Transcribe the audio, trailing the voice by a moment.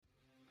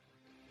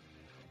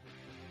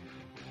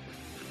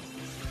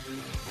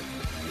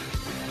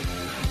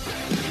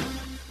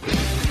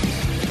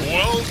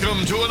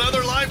Welcome to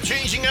another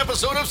life-changing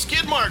episode of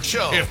Skidmarks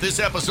Show. If this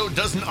episode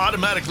doesn't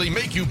automatically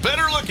make you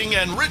better looking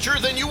and richer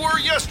than you were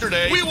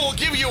yesterday, we will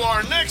give you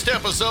our next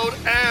episode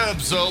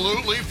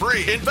absolutely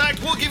free. In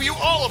fact, we'll give you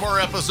all of our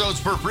episodes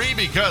for free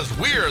because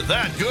we're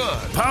that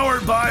good.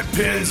 Powered by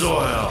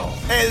Pennzoil.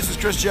 Hey, this is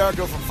Chris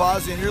Jericho from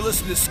Fozzy, and you're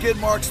listening to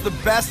Skidmarks, the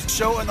best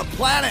show on the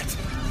planet.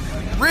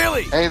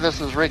 Really? Hey,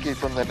 this is Ricky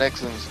from the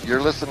Nixons.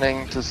 You're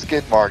listening to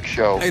Skidmarks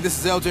Show. Hey, this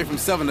is LJ from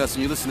 7 Us,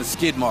 and you listen to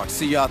Skidmarks.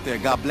 See you out there.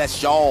 God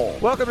bless y'all.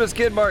 Welcome to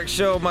Skidmarks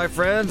Show, my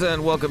friends,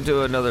 and welcome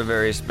to another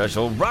very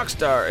special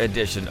Rockstar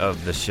edition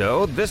of the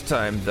show. This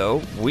time,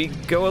 though, we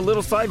go a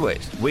little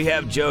sideways. We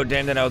have Joe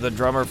Dandeneau, the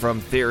drummer from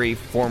Theory,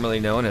 formerly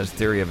known as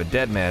Theory of a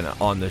Deadman,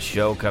 on the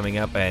show coming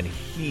up, and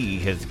he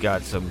has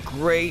got some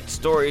great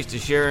stories to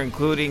share,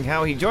 including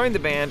how he joined the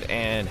band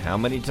and how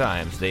many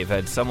times they've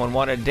had someone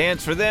want to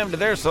dance for them to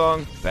their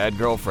song, Bad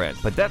Girlfriend.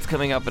 But that's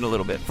coming up in a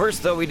little bit.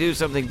 First, though, we do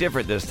something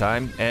different this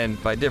time,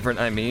 and by different,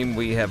 I mean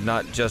we have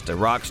not just a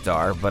rock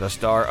star, but a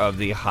star of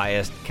the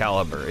highest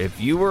caliber. If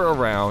you were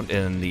around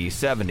in the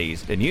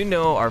 70s, then you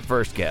know our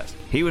first guest.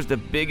 He was the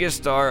biggest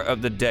star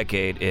of the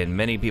decade in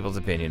many people's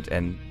opinions,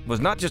 and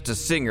was not just a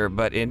singer,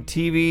 but in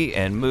TV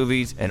and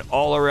movies and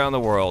all around the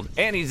world.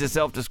 And he's a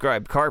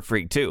self-described car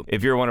freak, too.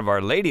 If you're one of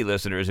our lady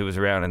listeners who was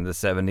around in the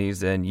 70s,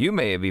 then you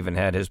may have even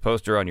had his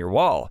poster on your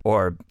wall,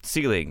 or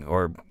ceiling,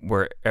 or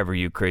wherever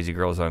you crazy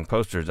girls hung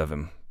posters of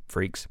him.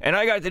 Freaks. And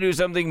I got to do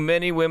something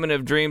many women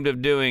have dreamed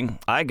of doing.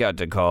 I got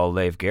to call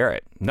Leif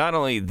Garrett. Not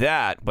only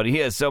that, but he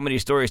has so many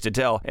stories to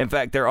tell. In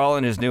fact, they're all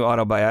in his new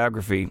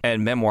autobiography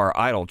and memoir,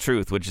 Idle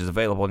Truth, which is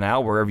available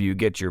now wherever you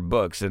get your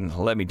books. And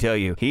let me tell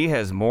you, he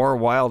has more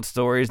wild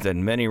stories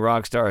than many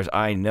rock stars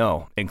I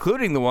know,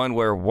 including the one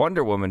where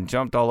Wonder Woman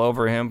jumped all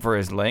over him for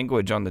his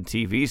language on the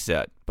TV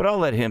set. But I'll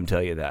let him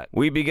tell you that.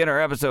 We begin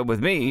our episode with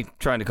me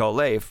trying to call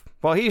Leif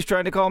while he's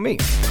trying to call me.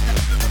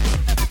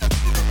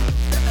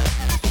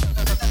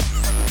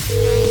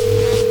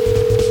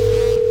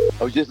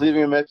 I was just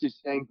leaving a message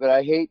saying, but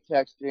I hate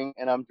texting,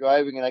 and I'm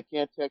driving, and I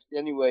can't text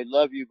anyway.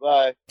 Love you.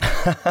 Bye.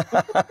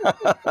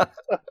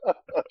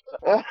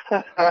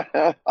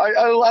 I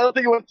don't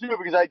think it went through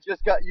because I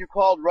just got you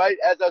called right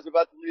as I was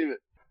about to leave it.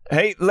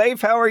 Hey,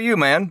 Leif, how are you,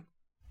 man?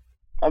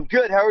 I'm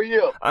good. How are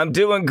you? I'm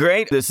doing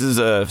great. This is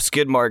a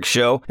Skidmarks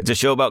show. It's a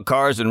show about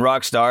cars and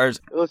rock stars.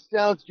 Well, it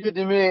sounds good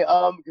to me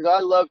because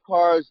I love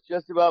cars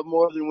just about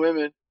more than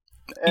women.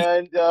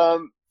 And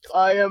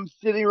I am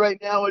sitting right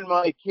now in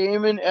my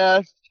Cayman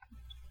S.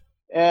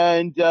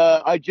 And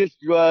I just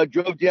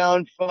drove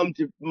down from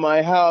to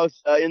my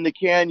house in the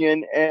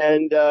canyon,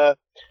 and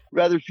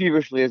rather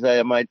feverishly, as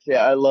I might say,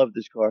 I love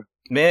this car.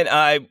 Man,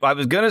 I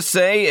was going to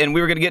say, and we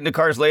were going to get into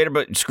cars later,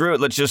 but screw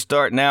it, let's just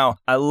start now.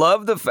 I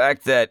love the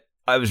fact that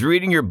I was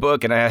reading your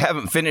book, and I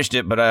haven't finished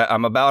it, but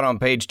I'm about on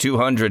page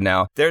 200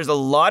 now. There's a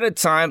lot of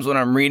times when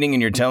I'm reading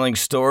and you're telling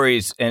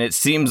stories, and it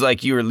seems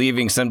like you were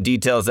leaving some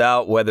details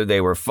out, whether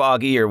they were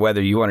foggy or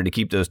whether you wanted to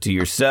keep those to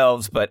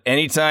yourselves. But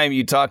anytime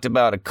you talked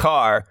about a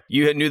car,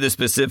 you knew the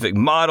specific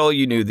model,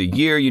 you knew the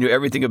year, you knew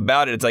everything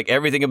about it. It's like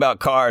everything about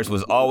cars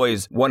was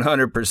always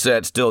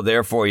 100% still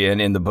there for you.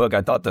 And in the book,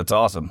 I thought that's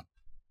awesome.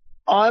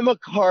 I'm a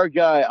car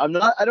guy.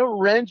 I don't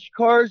wrench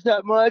cars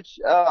that much.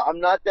 I'm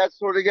not that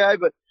sort of guy,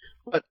 but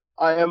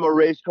I am a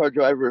race car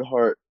driver at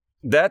heart.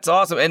 That's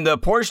awesome. And the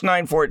Porsche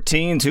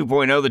 914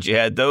 2.0 that you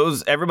had,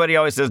 those, everybody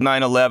always says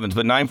 911s,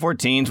 but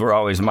 914s were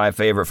always my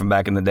favorite from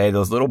back in the day.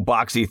 Those little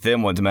boxy,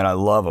 thin ones, man, I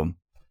love them.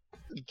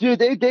 Dude,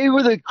 they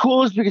were the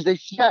coolest because they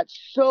sat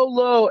so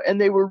low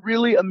and they were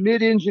really a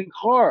mid-engine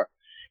car.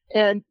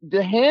 And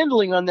the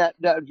handling on that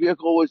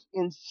vehicle was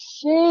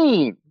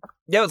insane.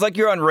 Yeah, it was like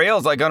you're on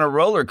rails, like on a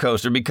roller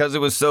coaster, because it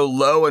was so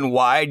low and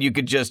wide, you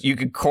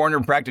could corner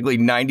practically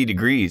 90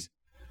 degrees.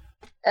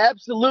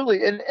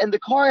 Absolutely. And the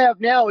car I have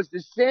now is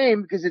the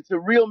same because it's a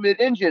real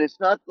mid-engine.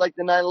 It's not like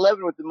the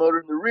 911 with the motor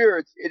in the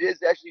rear. It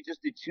is actually just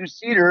a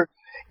two-seater,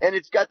 and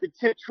it's got the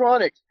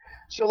Tiptronics.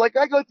 So like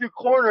I go through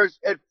corners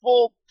at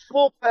full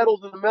pedal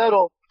to the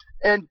metal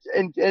and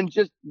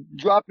just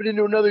drop it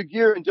into another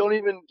gear and don't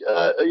even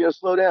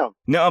slow down.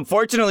 Now,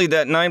 unfortunately,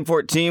 that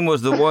 914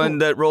 was the one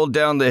that rolled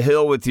down the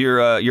hill with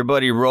your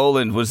buddy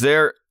Roland. Was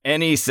there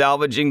any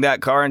salvaging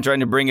that car and trying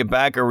to bring it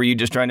back, or were you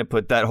just trying to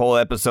put that whole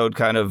episode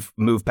kind of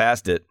move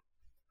past it?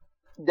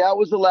 That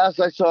was the last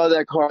I saw of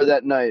that car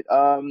that night.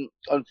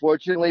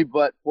 Unfortunately,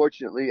 but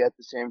fortunately at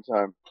the same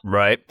time.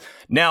 Right.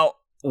 Now,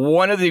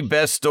 one of the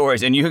best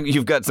stories, and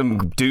you've got some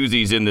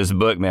doozies in this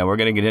book, man. We're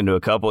going to get into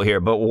a couple here,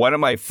 but one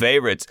of my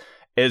favorites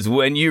is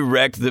when you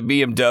wrecked the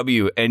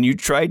BMW and you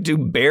tried to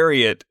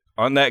bury it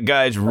on that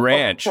guy's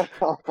ranch.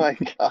 Oh my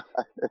God.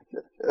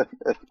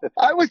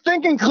 I was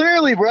thinking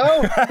clearly,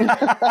 bro.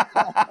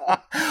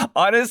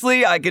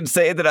 Honestly, I can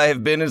say that I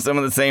have been in some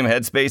of the same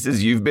headspaces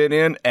you've been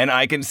in, and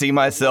I can see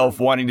myself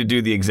wanting to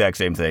do the exact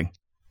same thing.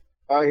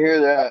 I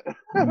hear that.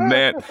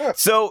 Man.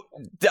 So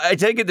I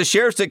take it the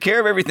sheriff took care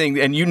of everything,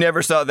 and you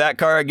never saw that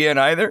car again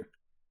either?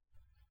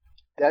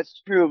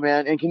 That's true,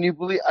 man. And can you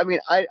believe,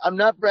 I'm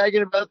not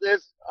bragging about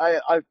this.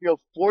 I feel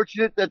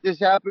fortunate that this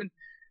happened.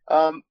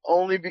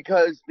 only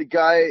because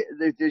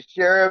the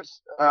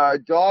sheriff's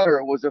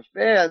daughter was a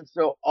fan.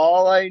 So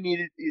all I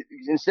needed,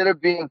 instead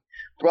of being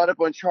brought up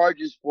on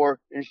charges for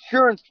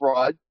insurance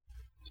fraud,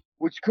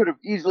 which could have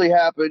easily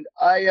happened,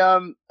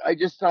 I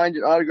just signed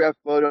an autographed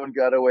photo and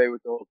got away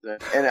with the whole thing.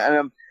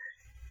 And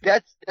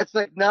that's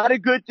like not a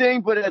good thing,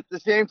 but at the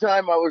same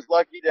time, I was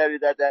lucky that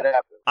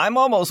happened. I'm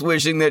almost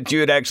wishing that you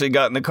had actually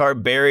gotten the car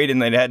buried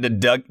and they'd had to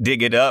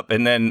dig it up,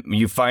 and then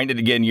you find it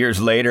again years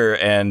later,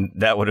 and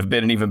that would have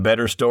been an even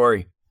better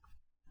story.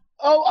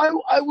 Oh,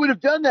 I would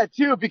have done that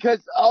too, because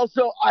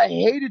also I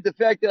hated the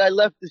fact that I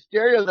left the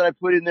stereo that I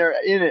put in there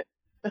in it.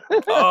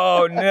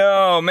 Oh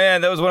no, man,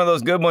 that was one of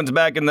those good ones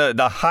back in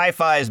the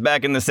hi-fis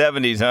back in the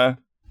 70s, huh?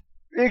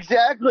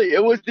 Exactly.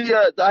 It was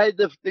I had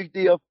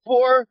the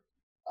four.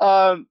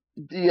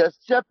 The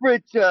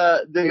separate,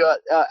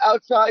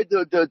 outside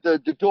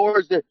the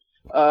doors.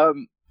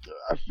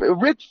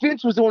 Rick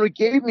Finch was the one who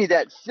gave me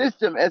that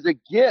system as a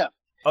gift.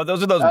 Oh,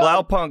 those are those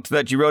Blaupunks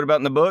that you wrote about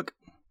in the book?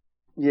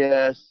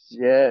 Yes.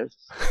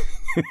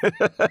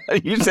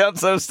 You sound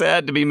so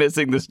sad to be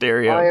missing the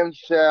stereo. I am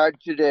sad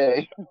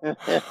today.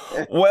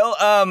 Well,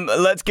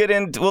 let's get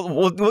into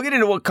we'll get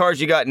into what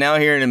cars you got now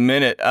here in a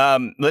minute.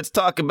 Let's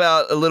talk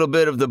about a little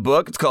bit of the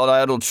book. It's called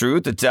Idle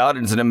Truth. It's out.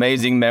 It's an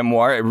amazing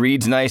memoir. It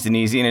reads nice and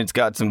easy, and it's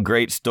got some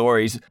great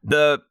stories.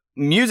 The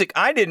music,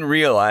 I didn't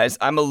realize.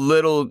 I'm a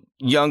little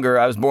younger.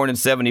 I was born in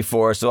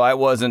 1974, so I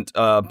wasn't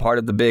part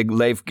of the big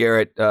Leif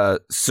Garrett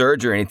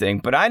surge or anything.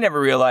 But I never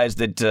realized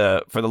that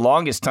for the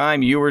longest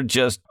time, you were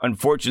just,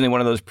 unfortunately, one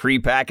of those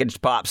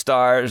prepackaged pop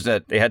stars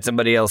that they had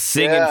somebody else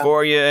singing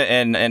for you.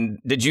 And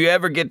did you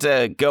ever get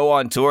to go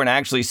on tour and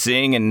actually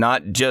sing and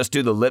not just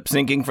do the lip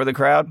syncing for the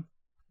crowd?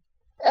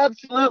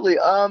 Absolutely.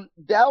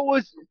 That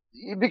was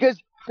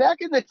because back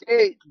in the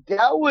day,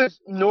 that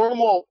was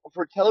normal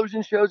for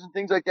television shows and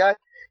things like that.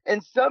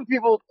 And some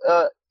people,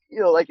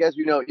 like as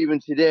we know,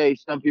 even today,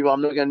 some people,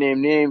 I'm not going to name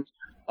names,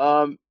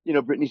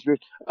 Britney Spears,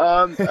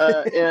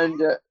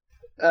 and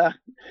a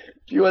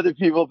few other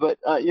people, but,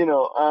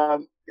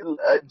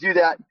 do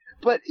that.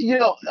 But,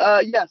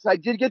 yes, I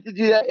did get to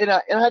do that. And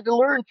I had to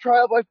learn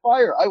trial by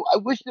fire. I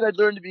wish that I'd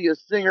learned to be a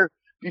singer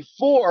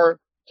before,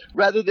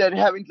 rather than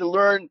having to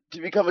learn to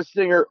become a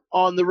singer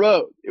on the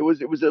road. It was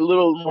a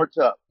little more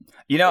tough.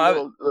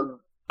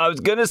 I was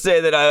going to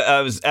say that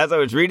as I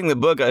was reading the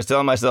book, I was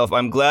telling myself,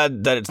 I'm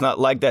glad that it's not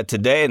like that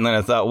today. And then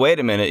I thought, wait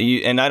a minute.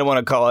 And I don't want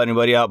to call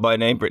anybody out by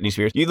name, Britney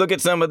Spears. You look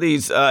at some of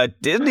these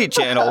Disney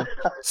Channel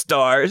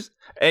stars,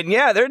 and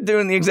yeah, they're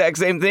doing the exact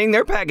same thing.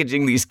 They're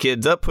packaging these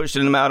kids up,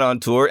 pushing them out on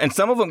tour. And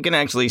some of them can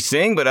actually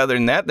sing, but other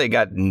than that, they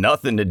got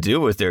nothing to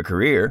do with their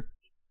career.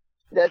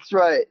 That's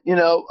right.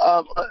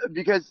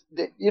 Because,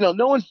 they're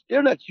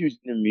not choosing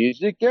the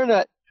music. They're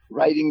not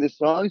writing the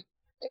songs.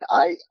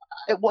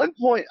 At one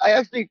point, I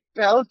actually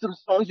found some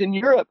songs in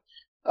Europe,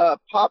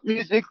 pop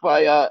music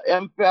by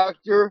M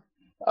Factor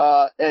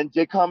and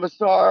De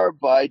Commissar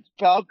by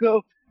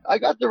Falco. I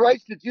got the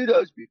rights to do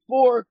those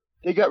before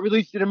they got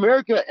released in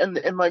America, and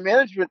my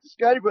management, the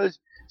Scotty Brothers,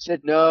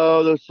 said,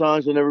 no, those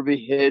songs will never be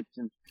hits.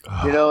 And,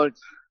 I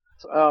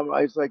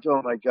was like,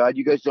 oh, my God,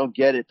 you guys don't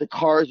get it. The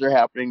cars are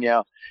happening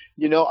now.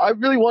 I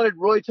really wanted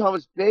Roy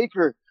Thomas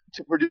Baker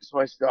to produce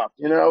my stuff,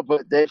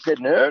 but they said,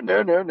 no, you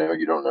don't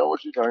know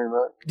what you're talking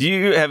about. Do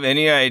you have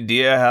any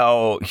idea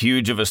how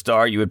huge of a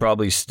star you would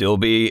probably still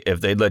be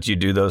if they'd let you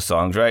do those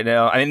songs right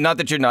now? I mean, not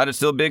that you're not a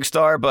still big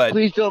star, but...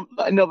 Please don't.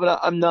 No,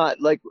 but I'm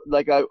not. Like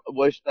I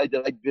wish I'd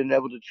been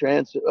able to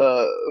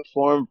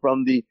transform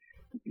from the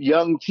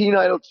young teen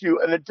idol to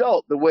an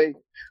adult the way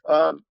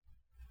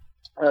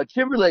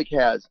Timberlake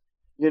has,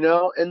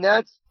 and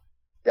that's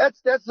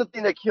the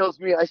thing that kills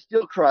me. I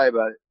still cry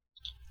about it.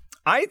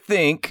 I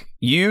think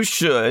you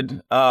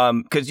should,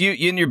 because you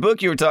in your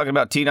book you were talking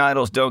about teen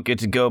idols don't get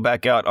to go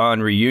back out on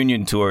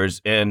reunion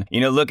tours, and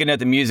looking at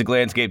the music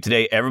landscape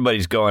today,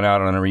 everybody's going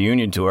out on a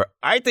reunion tour.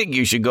 I think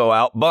you should go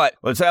out, but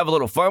let's have a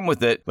little fun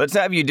with it. Let's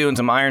have you doing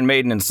some Iron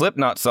Maiden and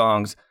Slipknot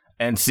songs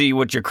and see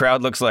what your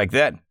crowd looks like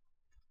then.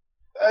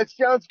 It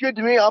sounds good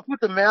to me. I'll put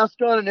the mask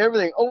on and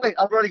everything. Oh wait,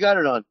 I've already got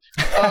it on.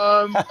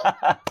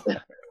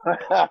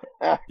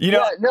 You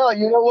know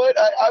what?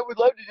 I would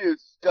love to do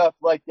stuff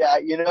like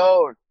that.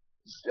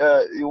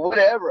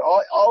 Whatever,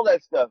 all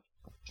that stuff.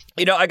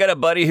 I got a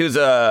buddy who's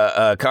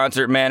a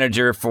concert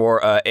manager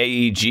for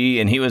AEG,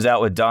 and he was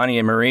out with Donnie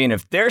and Marie, and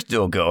if they're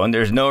still going,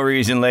 there's no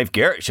reason Leif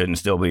Garrett shouldn't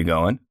still be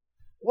going.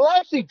 Well, I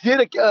actually did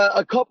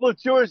a couple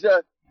of tours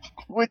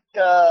with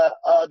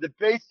the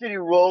Bay City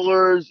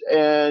Rollers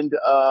and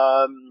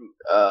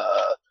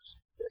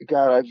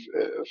God, I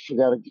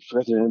forgot I'm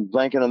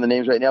blanking on the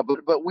names right now,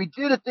 but we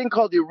did a thing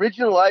called the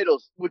Original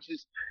Idols, which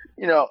is,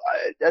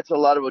 that's a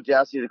lot of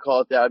audacity to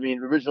call it that. I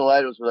mean, Original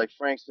Idols were like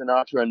Frank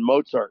Sinatra and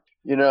Mozart.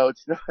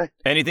 It's not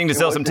anything to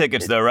sell some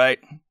tickets, though, right?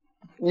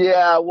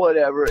 Yeah,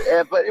 whatever.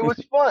 But it was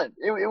fun.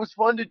 It was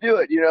fun to do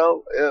it,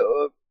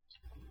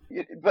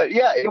 but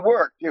yeah, it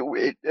worked.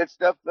 That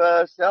stuff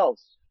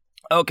sells.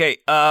 Okay,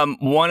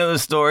 one of the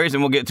stories,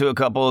 and we'll get to a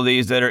couple of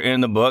these that are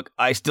in the book,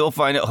 I still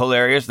find it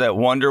hilarious that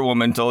Wonder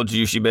Woman told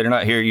you she better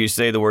not hear you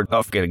say the word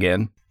 "fuck it"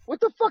 again. What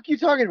the fuck are you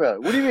talking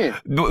about? What do you mean?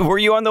 Were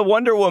you on the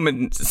Wonder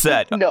Woman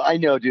set? No, I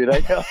know, dude.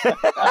 I know.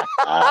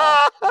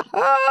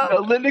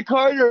 No, Linda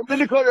Carter. I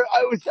think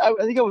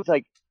I was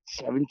like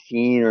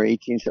 17 or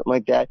 18, something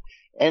like that.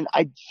 And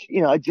I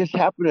just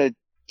happened to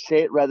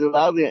say it rather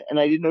loudly, and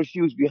I didn't know she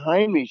was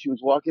behind me. She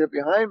was walking up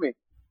behind me,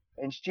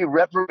 and she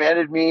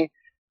reprimanded me,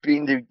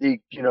 being the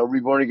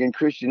reborn again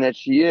Christian that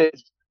she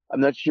is. I'm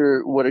not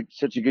sure what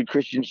such a good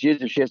Christian she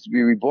is if she has to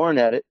be reborn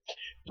at it,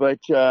 but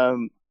I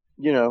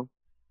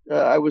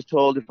was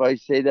told if I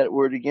say that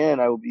word again,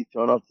 I will be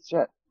thrown off the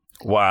set.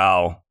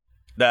 Wow,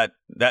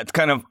 that's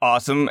kind of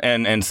awesome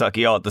and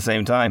sucky all at the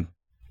same time.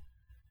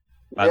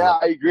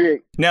 I agree.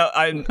 Now,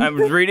 I'm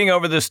reading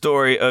over the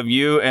story of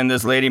you and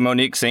this lady,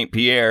 Monique St.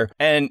 Pierre,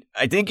 and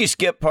I think you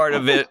skipped part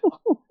of it,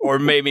 or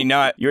maybe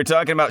not. You were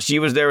talking about she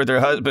was there with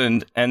her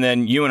husband, and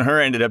then you and her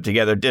ended up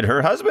together. Did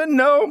her husband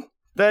know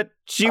that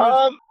she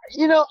was...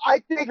 I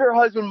think her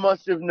husband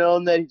must have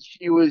known that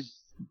she was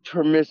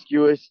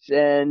promiscuous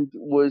and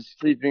was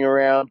sleeping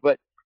around, but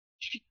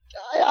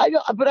I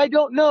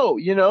don't know,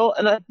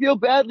 and I feel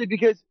badly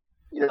because,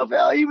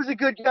 Val, he was a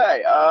good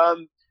guy.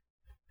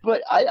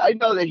 But I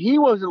know that he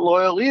wasn't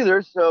loyal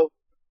either. So,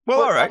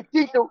 well, all right. I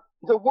think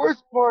the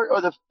worst part,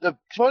 or the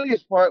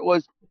funniest part,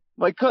 was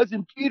my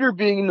cousin Peter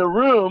being in the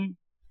room.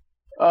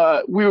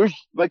 My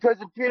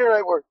cousin Peter and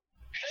I were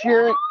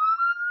sharing.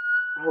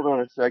 Hold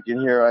on a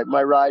second here.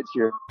 My ride's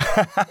here.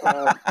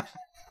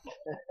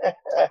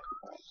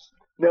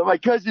 No, my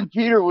cousin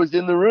Peter was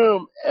in the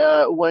room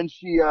when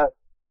she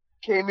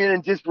came in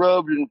and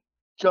disrobed and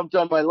jumped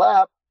on my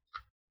lap.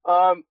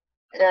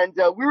 And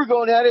we were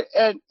going at it,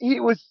 and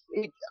he was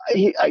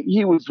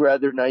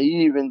rather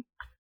naive and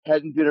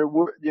hadn't been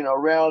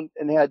around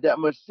and had that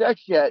much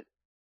sex yet,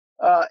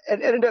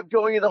 and ended up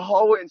going in the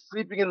hallway and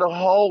sleeping in the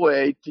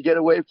hallway to get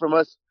away from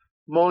us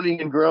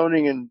moaning and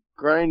groaning and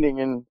grinding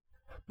and.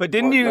 But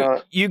didn't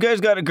you guys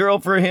got a girl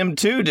for him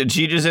too? Did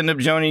she just end up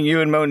joining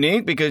you and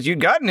Monique because you'd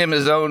gotten him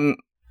his own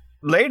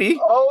lady?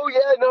 Oh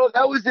yeah, no,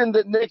 that was in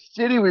the next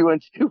city we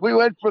went to. We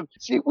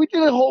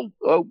did a whole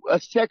a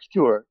sex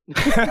tour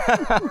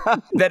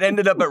that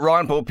ended up at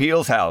Ron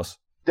Popeil's house.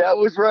 That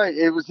was right.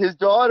 It was his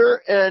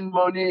daughter and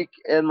Monique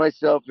and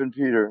myself and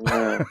Peter.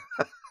 Yeah.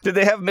 Did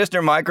they have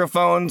Mr.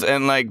 Microphones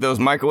and like those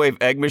microwave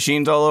egg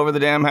machines all over the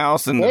damn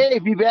house? And hey,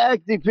 be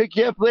back. They pick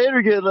you up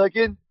later. Good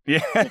looking.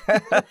 Yeah.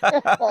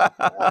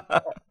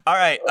 All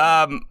right.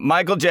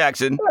 Michael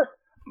Jackson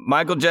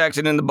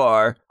in the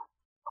bar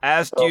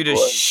asked you to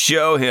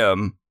show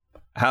him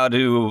how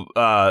to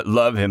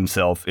love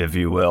himself, if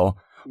you will.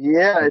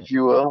 Yeah, if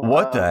you will.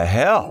 What the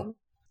hell?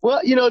 Well,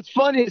 it's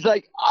funny. It's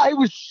like I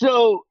was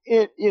so,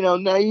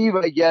 naive,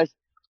 I guess,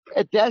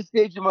 at that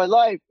stage of my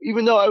life,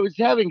 even though I was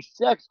having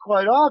sex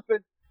quite often,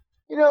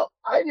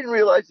 I didn't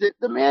realize that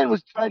the man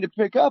was trying to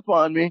pick up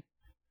on me.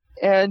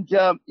 And,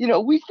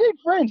 we stayed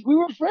friends. We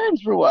were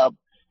friends for a while.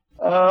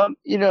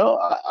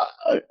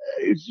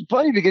 It's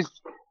funny because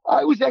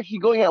I was actually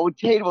going out with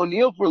Tatum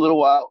O'Neal for a little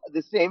while at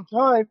the same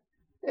time.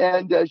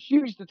 And she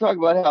used to talk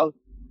about how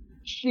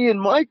she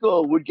and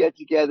Michael would get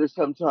together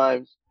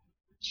sometimes.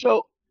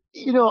 So,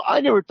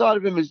 I never thought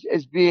of him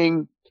as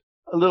being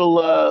a little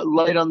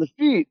light on the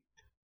feet,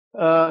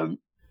 so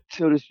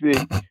to speak.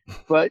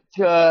 But,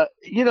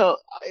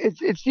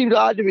 it seemed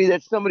odd to me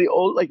that somebody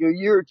old, like a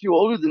year or two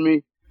older than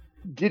me,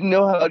 didn't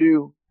know how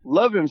to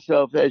love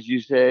himself, as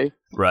you say.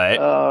 Right.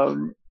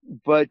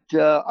 But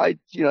I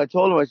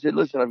told him, I said,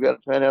 listen, I've got a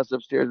penthouse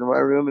upstairs in my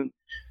room and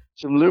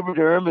some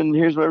Lubriderm, and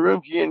here's my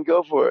room key, and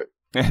go for it.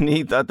 And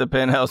he thought the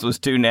penthouse was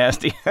too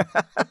nasty.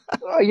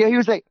 Oh, yeah, he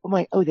was like,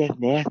 that's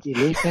nasty,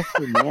 Leif, that's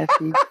so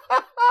nasty.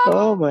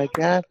 Oh, my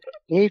God,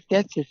 Leif,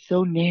 that's just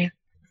so nasty.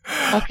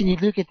 How can you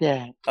look at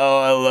that?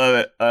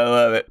 Oh, I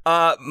love it.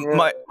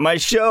 My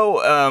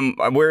show,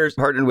 we're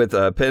partnered with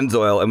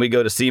Pennzoil, and we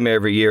go to SEMA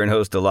every year and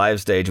host a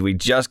live stage. We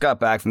just got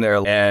back from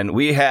there, and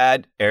we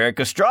had Eric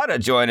Estrada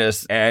join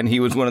us, and he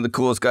was one of the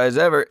coolest guys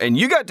ever. And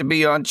you got to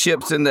be on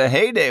Chips in the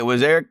heyday.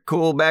 Was Eric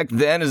cool back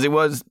then as he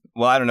was?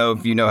 Well, I don't know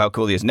if you know how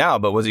cool he is now,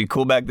 but was he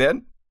cool back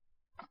then?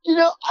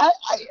 I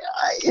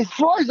as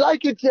far as I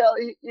could tell,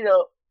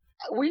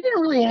 we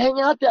didn't really hang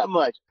out that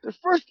much. The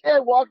first day I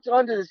walked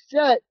onto the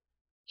set,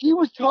 he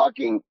was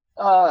talking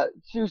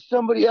to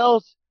somebody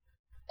else,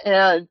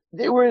 and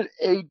they were in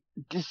a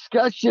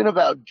discussion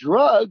about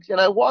drugs. And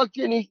I walked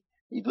in, he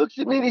looks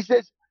at me and he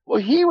says,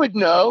 well, he would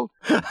know.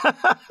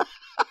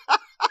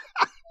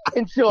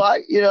 And so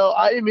I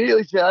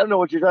immediately said, I don't know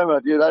what you're talking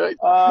about, dude.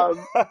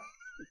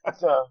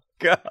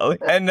 Golly.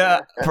 And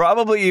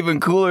probably even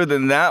cooler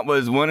than that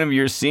was one of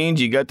your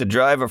scenes. You got to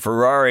drive a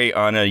Ferrari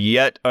on a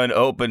yet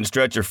unopened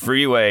stretch of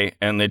freeway,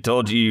 and they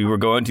told you were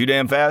going too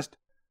damn fast.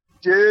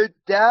 Dude,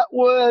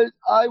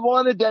 I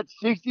wanted that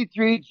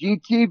 63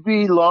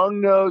 GTB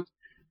long nose,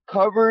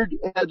 covered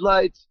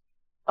headlights.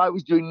 I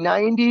was doing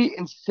 90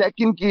 in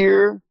second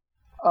gear.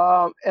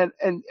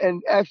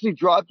 and actually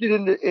dropped it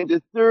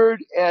into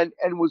third and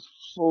was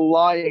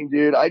flying,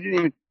 dude. I didn't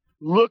even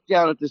look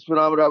down at the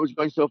speedometer. I was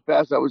going so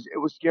fast. It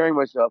was scaring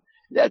myself.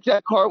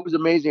 That car was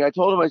amazing. I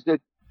told him, I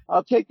said,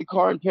 I'll take the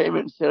car in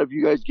payment instead of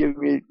you guys giving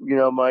me,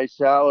 my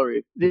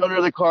salary. The owner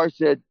of the car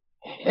said,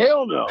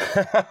 hell no.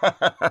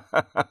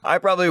 I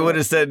probably would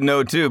have said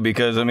no too,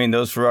 because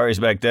those Ferraris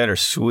back then are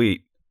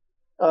sweet.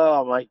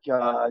 Oh my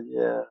God,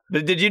 yeah.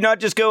 But did you not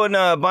just go and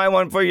buy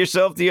one for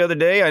yourself the other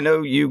day? I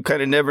know you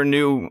kind of never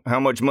knew how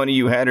much money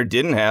you had or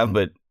didn't have,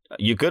 but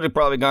you could have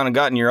probably gone and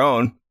gotten your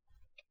own.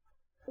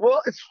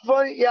 Well, it's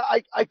funny. Yeah,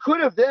 I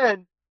could have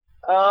then.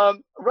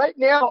 Right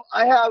now,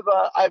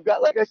 I've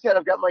got, like I said,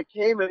 I've got my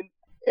Cayman,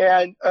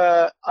 and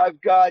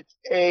I've got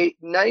a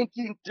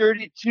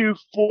 1932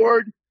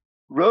 Ford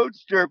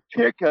Roadster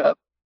pickup.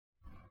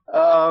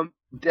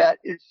 That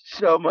is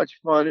so much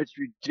fun. It's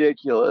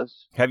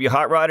ridiculous. Have you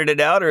hot rodded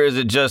it out, or is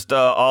it just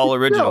all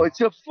original? No,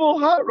 it's a full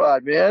hot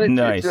rod, man.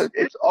 Nice.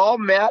 It's all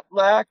matte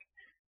black.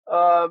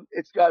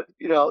 It's got,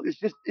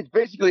 it's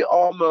basically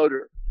all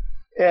motor.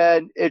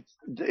 And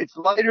it's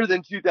lighter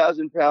than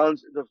 2,000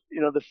 pounds.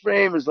 The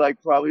frame is like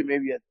probably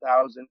maybe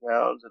 1,000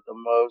 pounds at the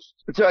most.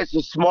 So it's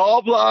a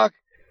small block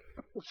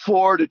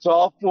Ford. It's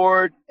all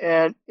Ford,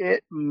 and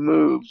it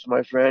moves,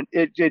 my friend.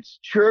 It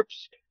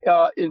chirps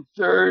in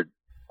third.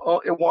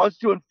 It wants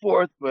to in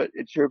fourth, but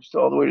it chirps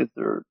all the way to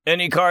third.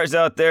 Any cars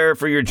out there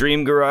for your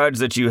dream garage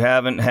that you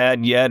haven't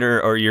had yet,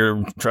 or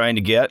you're trying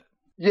to get?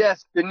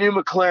 Yes, the new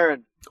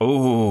McLaren.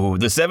 Oh,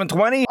 the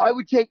 720? I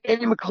would take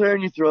any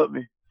McLaren you throw at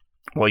me.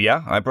 Well,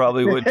 yeah, I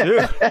probably would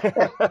too.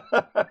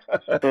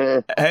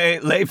 Hey,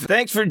 Leif,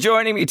 thanks for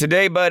joining me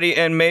today, buddy.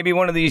 And maybe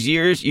one of these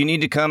years you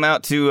need to come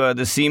out to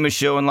the SEMA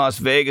show in Las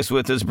Vegas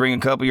with us, bring a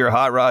couple of your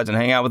hot rods, and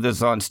hang out with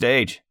us on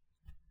stage.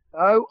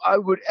 I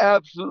would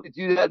absolutely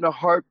do that in a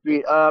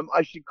heartbeat.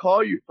 I should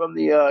call you from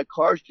the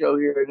car show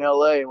here in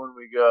L.A. when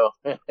we go.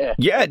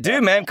 Yeah,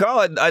 dude, man,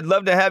 call. I'd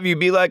love to have you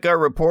be like our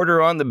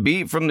reporter on the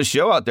beat from the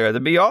show out there.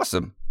 That'd be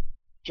awesome.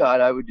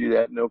 God, I would do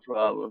that, no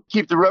problem.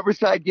 Keep the rubber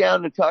side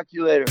down and talk to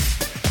you later.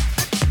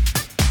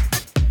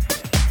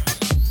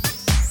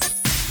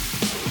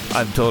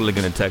 I'm totally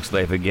going to text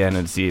Leif again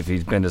and see if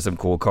he's been to some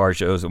cool car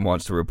shows and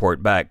wants to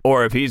report back.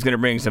 Or if he's going to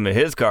bring some of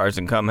his cars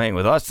and come hang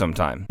with us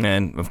sometime.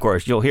 And, of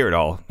course, you'll hear it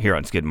all here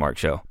on Skidmarks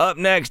Show. Up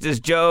next is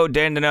Joe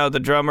Dandeneau, the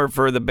drummer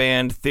for the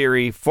band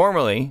Theory,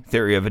 formerly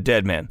Theory of a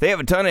Deadman. They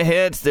have a ton of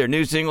hits. Their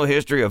new single,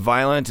 History of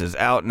Violence, is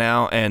out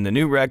now. And the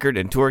new record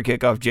and tour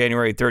kick off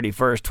January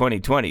 31st,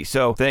 2020.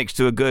 So, thanks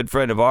to a good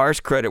friend of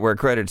ours, credit where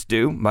credit's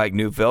due, Mike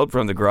Neufeld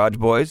from the Garage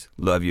Boys.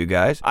 Love you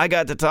guys. I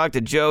got to talk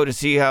to Joe to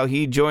see how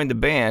he joined the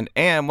band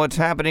and what's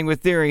happening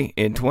with Theory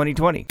in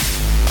 2020.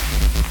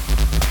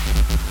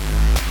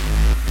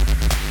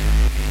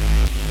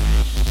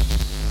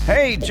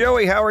 Hey,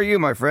 Joey, how are you,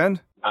 my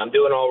friend? I'm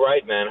doing all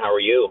right, man. How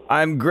are you?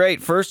 I'm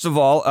great. First of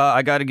all,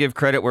 I got to give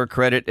credit where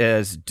credit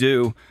is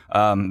due,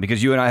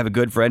 because you and I have a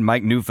good friend,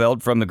 Mike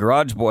Neufeld from the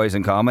Garage Boys,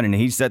 in common, and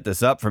he set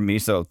this up for me,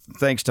 so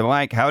thanks to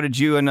Mike. How did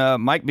you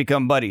and Mike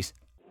become buddies?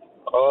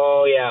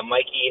 Oh, yeah,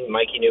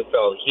 Mikey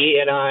Neufeld. He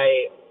and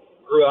I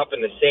grew up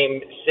in the same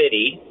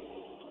city,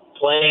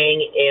 playing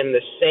in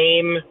the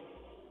same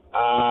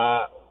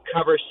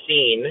cover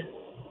scene.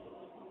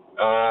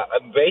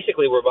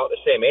 Basically, we're about the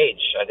same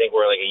age. I think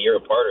we're like a year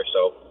apart or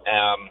so.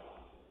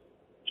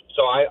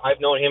 So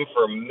I've known him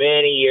for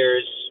many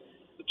years.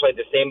 We played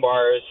the same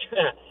bars.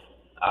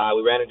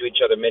 We ran into each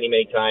other many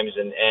times,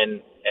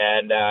 and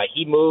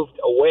he moved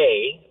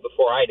away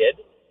before I did,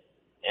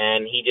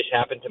 and he just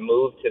happened to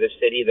move to the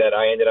city that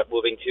I ended up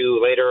moving to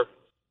later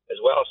as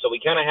well. So we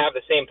kind of have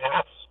the same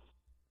paths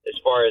as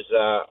far as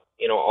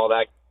all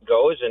that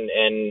goes, and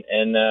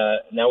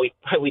now we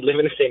live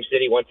in the same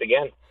city once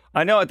again.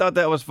 I know. I thought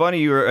that was funny.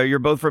 You're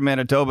both from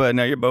Manitoba, and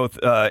now you're both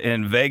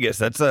in Vegas.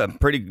 That's a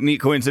pretty neat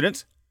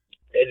coincidence.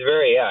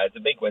 It's a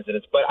big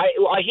coincidence. But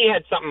he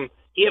had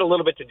a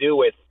little bit to do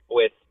with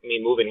me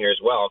moving here as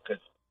well,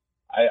 because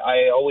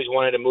I always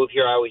wanted to move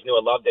here. I always knew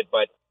I loved it,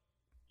 but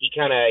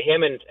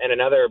him and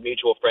another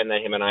mutual friend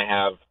that him and I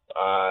have,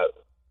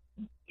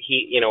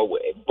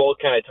 both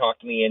kind of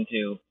talked me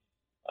into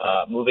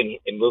moving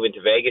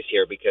to Vegas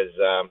here, because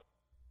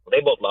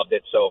they both loved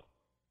it. So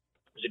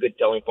it was a good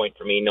selling point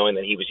for me knowing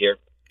that he was here.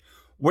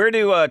 Where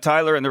do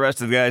Tyler and the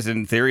rest of the guys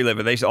in Theory live?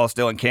 Are they all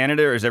still in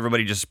Canada, or is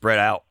everybody just spread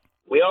out?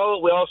 We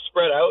all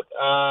spread out.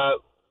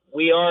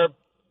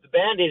 The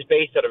band is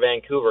based out of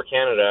Vancouver,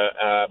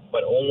 Canada,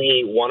 but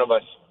only one of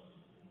us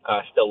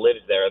still lives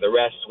there. The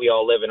rest, we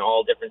all live in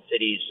all different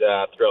cities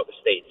throughout the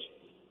States.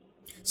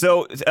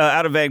 So,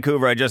 out of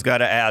Vancouver, I just got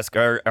to ask,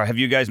 have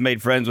you guys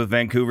made friends with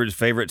Vancouver's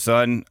favorite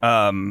son,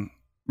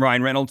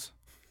 Ryan Reynolds?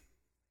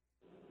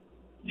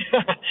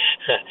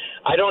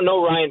 I don't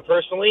know Ryan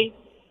personally.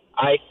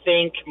 I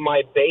think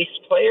my bass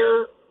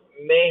player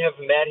may have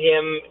met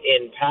him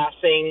in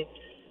passing.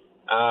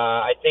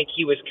 I think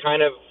he was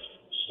kind of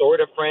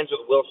sort of friends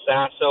with Will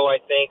Sasso, I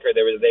think, or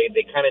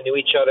they kind of knew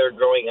each other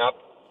growing up.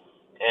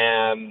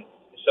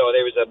 So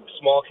there was a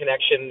small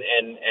connection,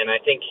 and I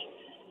think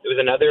there was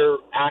another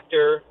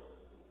actor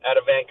out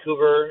of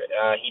Vancouver.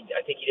 I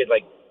think he did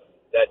like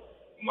that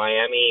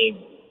Miami,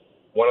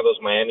 one of those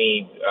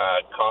Miami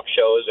cop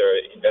shows or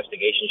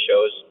investigation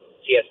shows,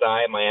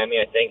 CSI Miami,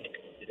 I think.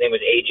 His name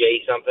was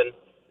AJ something.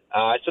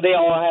 So they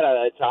all had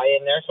a tie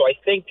in there. So I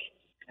think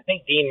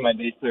Dean, my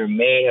bass player,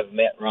 may have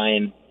met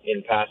Ryan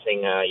in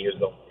passing years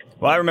ago.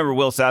 Well, I remember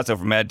Will Sasso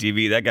from Mad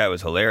TV. That guy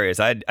was hilarious.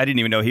 I didn't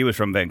even know he was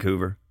from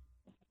Vancouver.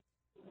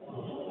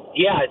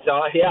 Yeah,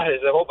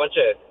 there's a whole bunch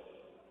of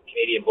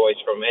Canadian boys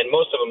from, and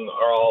most of them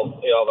are all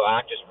the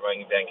actors from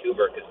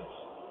Vancouver, because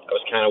that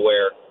was kind of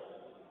where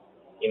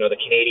the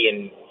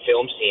Canadian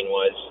film scene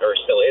was, or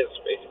still is,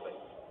 basically.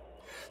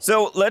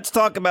 So let's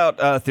talk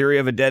about Theory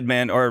of a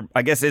Deadman, or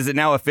I guess is it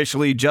now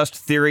officially just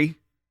Theory?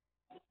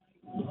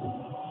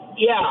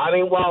 Yeah, I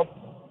mean, well,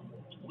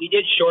 we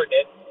did shorten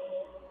it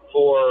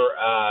for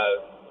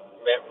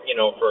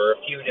for a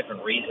few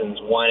different reasons.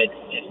 One, it's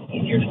just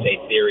easier to say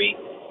Theory.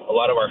 A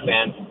lot of our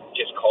fans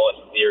just call us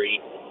Theory.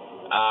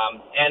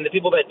 And the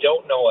people that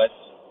don't know us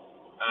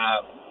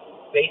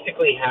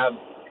basically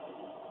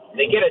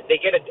they get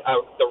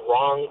the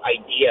wrong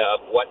idea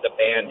of what the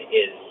band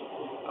is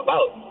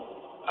about.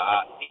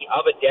 The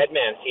Of a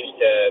Deadman seems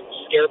to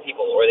scare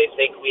people, or they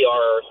think we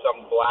are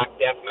some black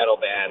death metal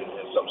band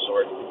of some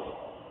sort.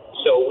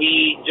 So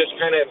we just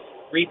kind of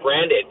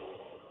rebranded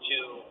to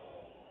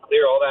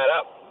clear all that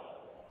up.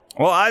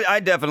 Well, I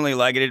definitely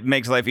like it. It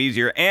makes life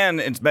easier, and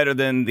it's better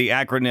than the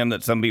acronym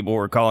that some people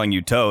were calling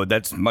you Toad.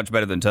 That's much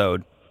better than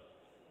Toad.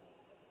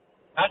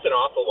 That's an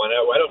awful one.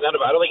 I don't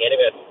think any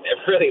of us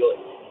ever really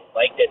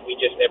liked it. We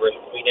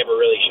never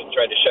really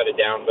tried to shut it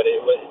down, but it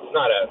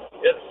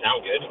doesn't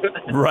sound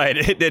good. Right,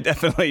 it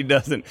definitely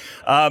doesn't.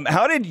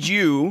 How did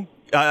you,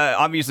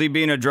 obviously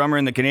being a drummer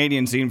in the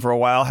Canadian scene for a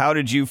while, how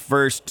did you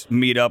first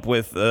meet up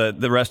with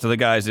the rest of the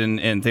guys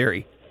in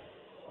Theory?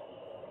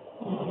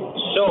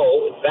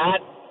 So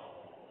that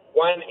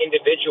one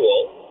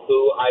individual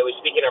who I was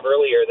speaking of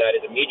earlier, that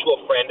is a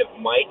mutual friend of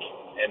Mike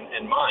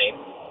and mine,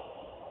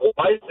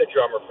 was the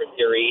drummer for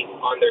Theory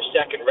on their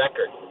second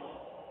record.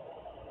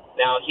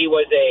 Now, he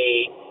was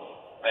a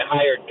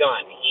hired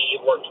gun. He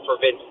worked for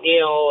Vince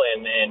Neil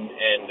and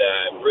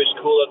Bruce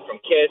Kulick from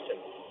Kiss,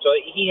 and so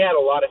he had a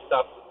lot of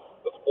stuff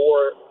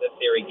before the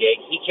Theory gig.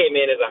 He came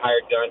in as a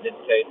hired gun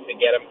to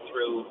get him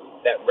through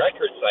that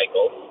record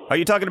cycle. Are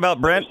you talking about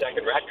Brent?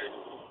 Second record.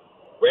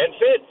 Brent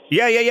Fitz.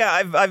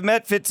 Yeah. I've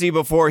met Fitzy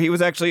before. He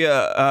was actually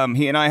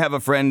he and I have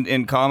a friend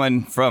in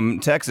common from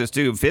Texas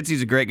too.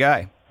 Fitzy's a great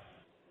guy.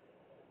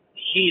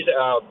 He's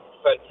a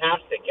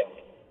fantastic guy.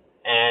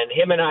 And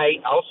him and I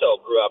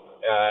also grew up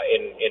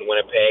in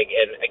Winnipeg.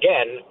 And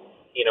again,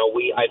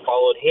 I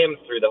followed him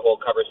through the whole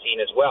cover scene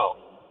as well,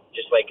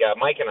 just like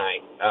Mike and I.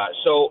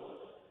 So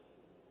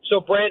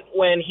Brent,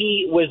 when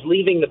he was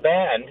leaving the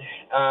band,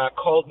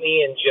 called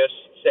me and just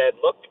said,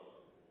 "Look,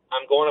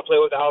 I'm going to play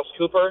with Alice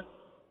Cooper.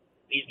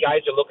 These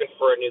guys are looking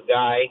for a new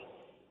guy,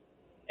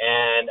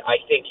 and I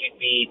think you'd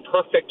be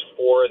perfect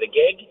for the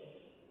gig.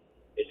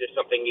 Is this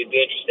something you'd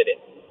be interested in?"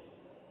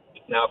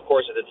 Now, of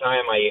course, at the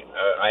time, I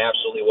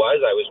absolutely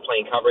was. I was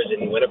playing covers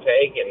in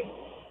Winnipeg, and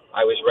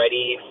I was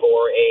ready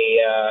for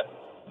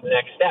the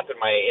next step in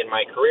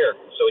my career.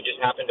 So it just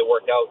happened to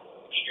work out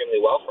extremely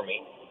well for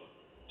me.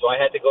 So I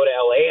had to go to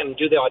LA and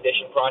do the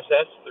audition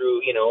process through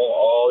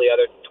all the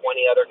other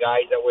 20 other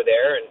guys that were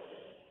there, and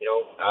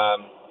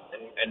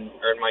and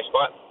earn my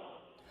spot.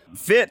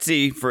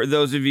 Fitzy, for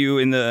those of you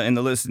in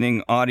the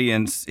listening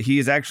audience, he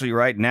is actually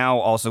right now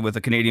also with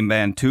the Canadian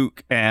band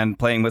Took and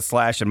playing with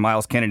Slash and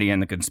Miles Kennedy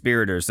and the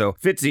Conspirators. So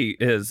Fitzy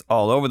is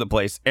all over the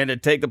place, and to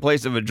take the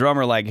place of a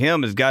drummer like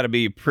him has got to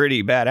be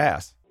pretty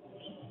badass.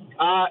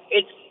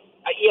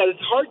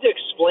 It's hard to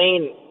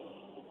explain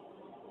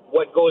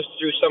what goes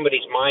through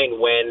somebody's mind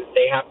when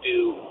they have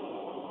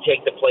to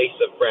take the place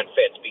of Brent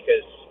Fitz,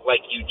 because,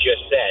 like you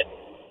just said,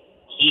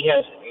 he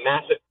has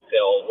massive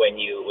fill when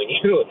you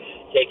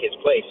take his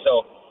place.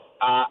 So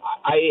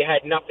I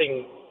had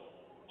nothing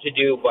to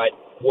do but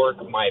work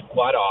my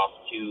butt off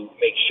to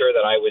make sure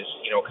that I was,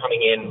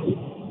 coming in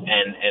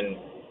and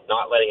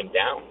not letting him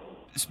down.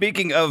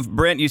 Speaking of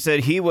Brent, you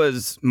said he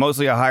was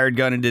mostly a hired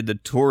gun and did the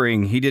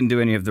touring. He didn't do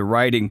any of the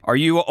writing. Are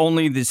you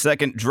only the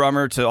second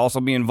drummer to also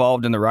be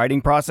involved in the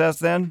writing process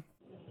then?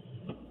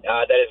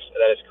 That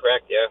is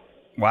correct, yeah.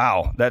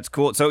 Wow, that's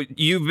cool. So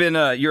you've been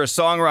you're a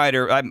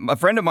songwriter. A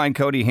friend of mine,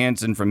 Cody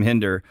Hansen from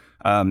Hinder,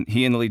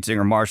 he and the lead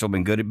singer Marshall have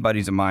been good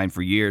buddies of mine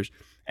for years,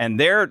 and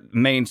they're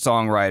main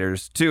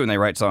songwriters too, and they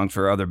write songs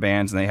for other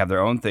bands and they have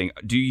their own thing.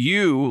 Do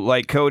you,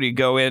 like Cody,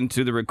 go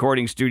into the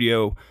recording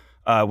studio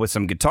with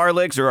some guitar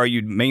licks, or are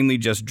you mainly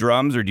just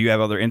drums, or do you have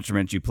other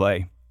instruments you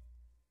play?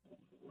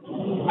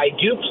 I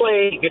do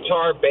play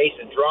guitar, bass,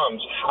 and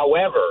drums.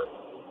 However,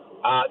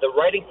 the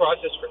writing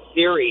process for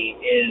Theory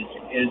is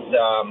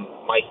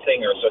my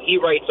singer. So he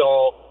writes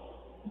all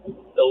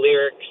the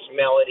lyrics,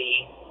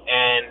 melody,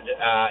 and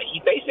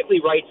he basically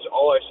writes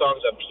all our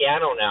songs on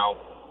piano now.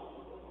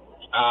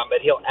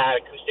 But he'll add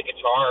acoustic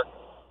guitar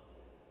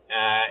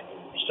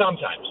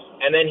sometimes,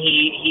 and then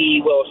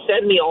he will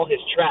send me all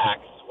his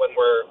tracks when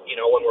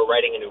we're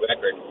writing a new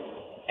record,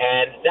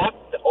 and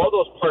all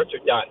those parts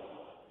are done.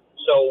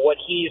 So what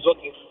he's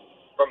looking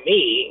from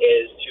me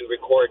is to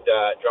record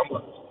drum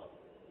parts.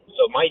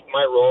 So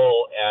my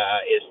role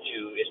is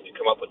to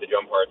come up with the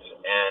drum parts,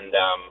 and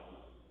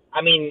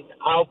I mean,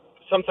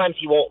 sometimes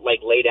he won't like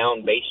lay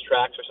down bass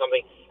tracks or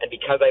something, and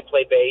because I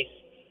play bass,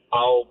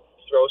 I'll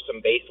throw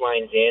some bass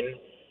lines in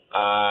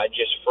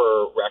just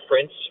for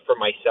reference for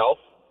myself,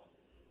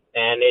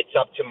 and it's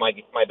up to my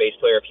bass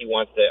player if he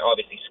wants to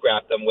obviously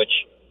scrap them, which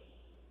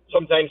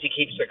sometimes he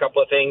keeps a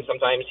couple of things,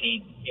 sometimes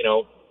he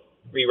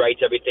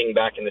rewrites everything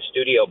back in the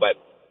studio, but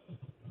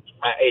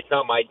it's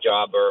not my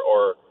job,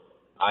 or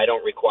I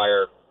don't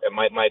require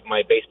my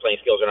bass playing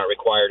skills are not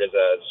required as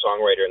a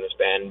songwriter in this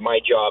band. My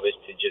job is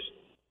to just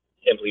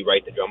simply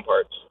write the drum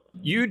parts.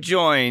 You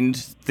joined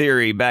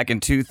Theory back in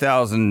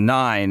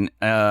 2009.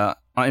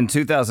 In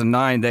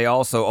 2009, they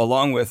also,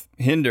 along with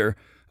Hinder,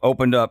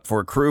 opened up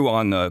for Crew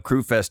on the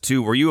Crew Fest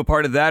 2. Were you a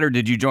part of that, or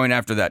did you join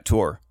after that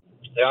tour?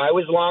 Yeah, I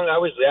was in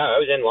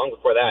long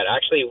before that.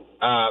 Actually,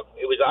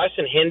 it was us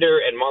and Hinder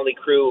and Motley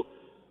Crue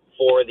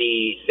for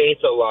the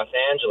Saints of Los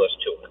Angeles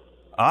tour.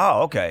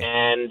 Oh, okay.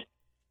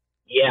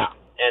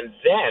 And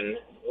then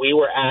we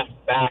were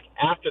asked back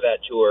after that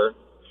tour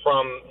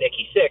from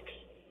Nikki Sixx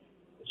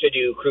to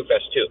do Crew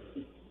Fest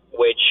 2,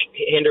 which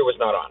Hinder was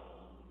not on.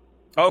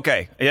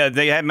 Okay. Yeah,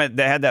 they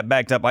had that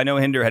backed up. I know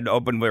Hinder had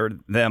opened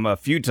with them a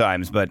few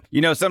times, but,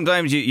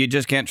 sometimes you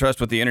just can't trust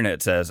what the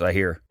internet says, I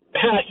hear.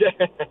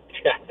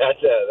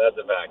 That's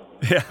a fact.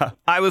 Yeah.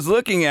 I was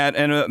looking at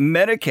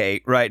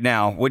Medicate right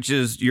now, which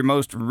is your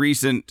most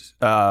recent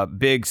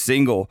big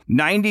single.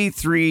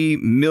 93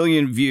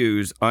 million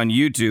views on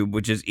YouTube,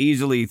 which is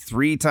easily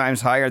 3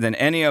 times higher than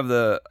any of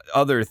the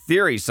other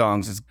Theory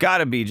songs. It's got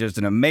to be just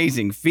an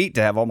amazing feat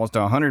to have almost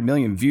 100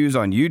 million views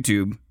on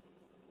YouTube.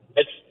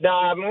 It's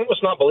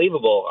almost not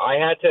believable.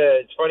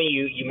 It's funny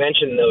you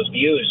mentioned those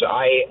views.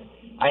 I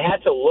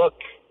had to look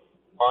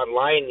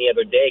online the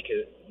other day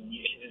because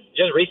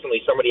just recently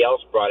somebody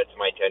else brought it to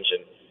my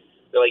attention.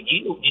 They're like,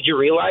 did you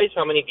realize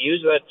how many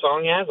views that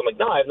song has? I'm like,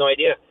 no, I have no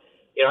idea.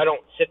 I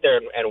don't sit there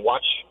and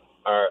watch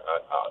our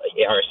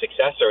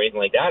success or anything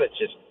like that. It's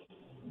just,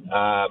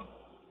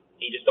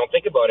 you just don't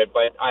think about it.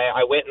 But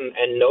I went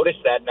and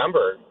noticed that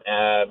number,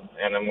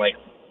 and I'm like,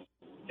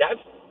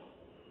 that's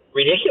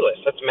ridiculous.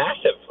 That's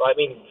massive. I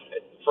mean,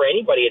 for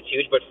anybody it's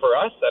huge, but for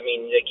us, I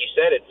mean, like you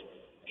said, it's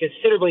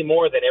considerably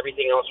more than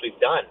everything else we've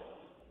done.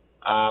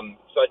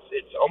 So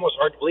it's almost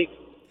hard to believe,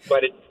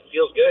 but it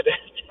feels good.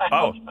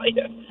 Oh,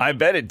 I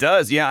bet it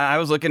does. Yeah, I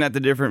was looking at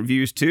the different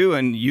views too,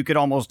 and you could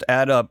almost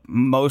add up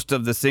most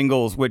of the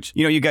singles, which,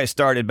 you guys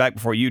started back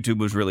before YouTube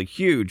was really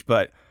huge,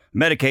 but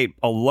Medicate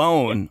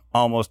alone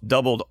almost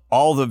doubled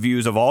all the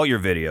views of all your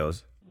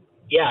videos.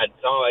 Yeah, it's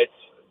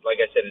like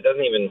I said, it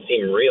doesn't even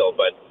seem real,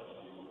 but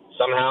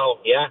somehow,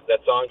 that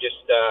song just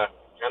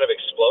kind of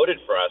exploded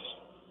for us.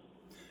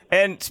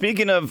 And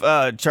speaking of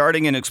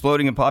charting and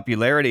exploding in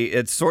popularity,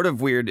 it's sort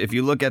of weird. If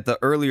you look at the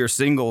earlier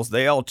singles,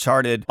 they all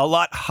charted a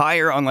lot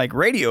higher on like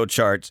radio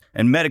charts,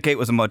 and Medicate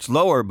was much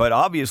lower. But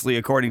obviously,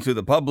 according to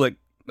the public,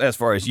 as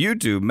far as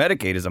YouTube,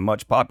 Medicate is a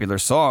much popular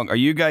song. Are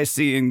you guys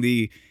seeing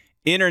the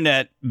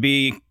internet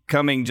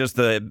becoming just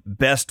the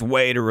best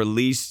way to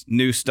release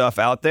new stuff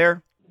out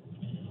there?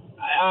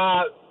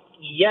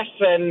 Yes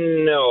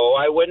and no.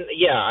 I wouldn't.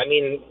 Yeah, I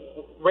mean,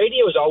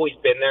 radio's always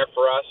been there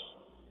for us.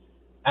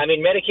 I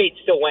mean, Medicate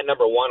still went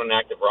number 1 on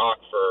Active Rock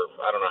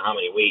for I don't know how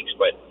many weeks,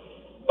 but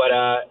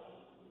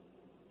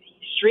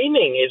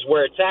streaming is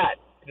where it's at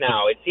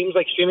now. It seems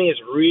like streaming is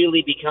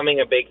really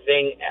becoming a big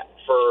thing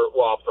for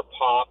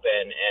pop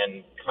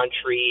and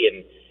country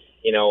and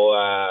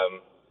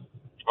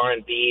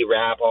R&B,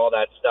 rap, all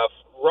that stuff.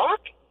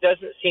 Rock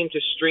doesn't seem to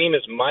stream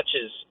as much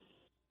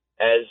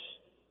as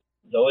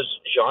those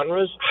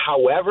genres.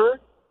 However,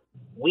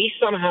 we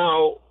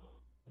somehow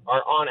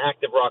are on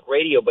Active Rock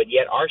Radio, but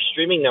yet our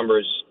streaming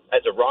numbers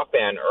as a rock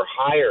band are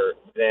higher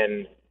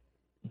than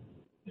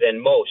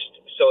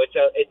most. So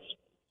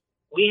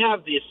we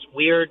have this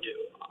weird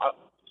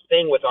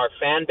thing with our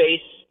fan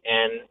base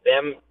and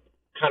them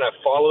kind of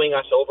following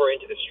us over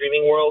into the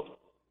streaming world,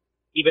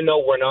 even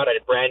though we're not a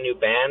brand new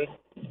band.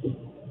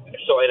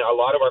 So a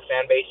lot of our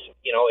fan base,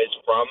 is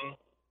from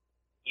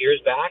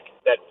years back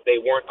that they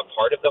weren't a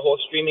part of the whole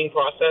streaming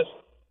process.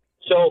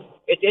 So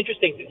it's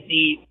interesting to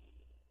see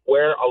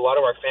where a lot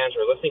of our fans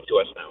are listening to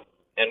us now.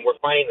 And we're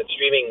finding that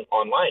streaming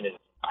online is,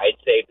 I'd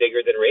say,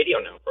 bigger than radio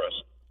now for us.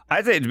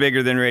 I'd say it's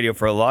bigger than radio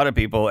for a lot of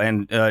people.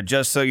 And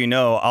just so you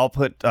know, I'll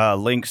put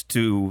links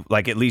to,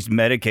 like, at least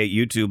Medicate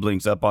YouTube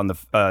links up on the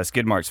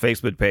Skidmarks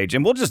Facebook page.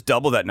 And we'll just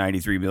double that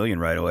 93 million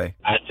right away.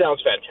 That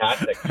sounds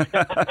fantastic.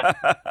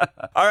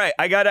 All right,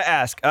 I got to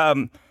ask.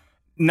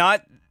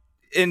 Not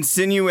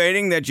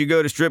insinuating that you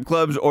go to strip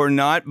clubs or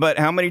not, but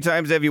how many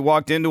times have you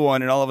walked into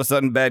one and all of a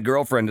sudden Bad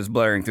Girlfriend is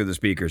blaring through the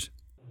speakers?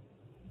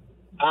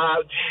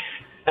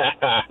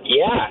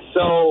 Yeah,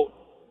 so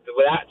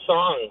that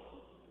song,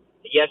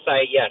 yes, to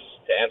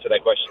answer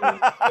that question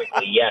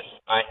quickly, yes,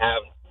 I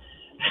have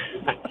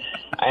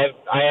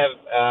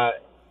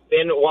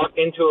been walked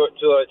into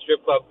a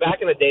strip club.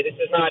 Back in the day, this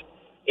is not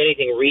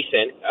anything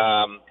recent.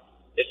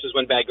 This was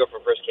when Bad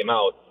Girlfriend first came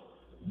out.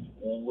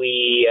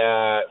 We,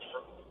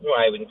 well,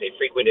 I wouldn't say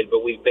frequented,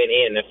 but we've been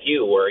in a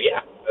few where,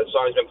 the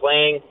song's been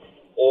playing,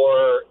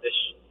 or this,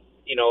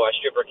 a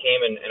stripper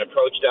came and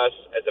approached us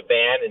as a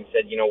band and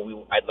said,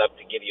 I'd love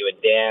to give you a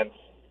dance,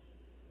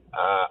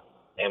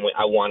 and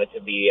I wanted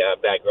to be a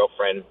Bad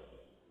Girlfriend,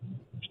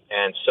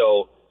 and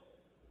so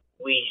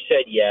we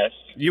said yes.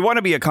 You want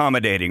to be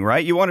accommodating,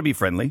 right? You want to be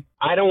friendly.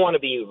 I don't want to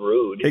be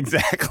rude.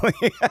 Exactly.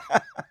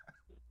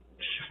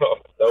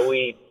 So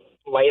we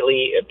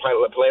politely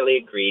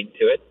agreed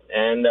to it,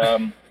 and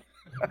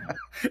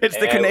it's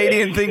the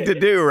Canadian thing to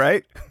do,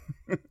 right?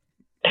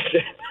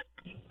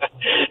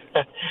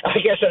 I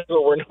guess that's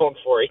what we're known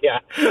for. Yeah,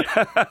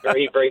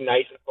 very, very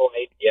nice and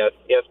polite. Yes,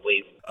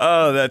 please.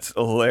 Oh, that's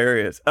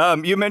hilarious.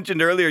 You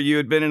mentioned earlier you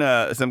had been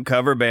in some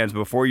cover bands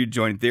before you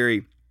joined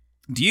Theory.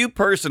 Do you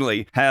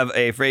personally have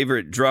a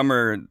favorite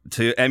drummer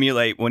to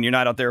emulate when you're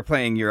not out there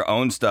playing your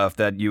own stuff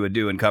that you would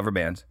do in cover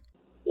bands?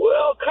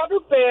 Well, cover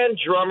band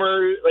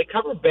drummer, like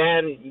cover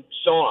band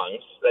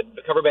songs that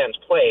the cover bands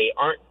play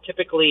aren't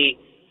typically,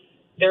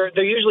 they're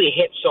usually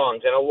hit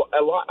songs, and a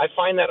lot. I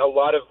find that a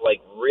lot of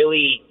like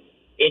really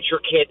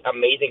intricate,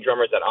 amazing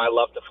drummers that I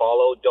love to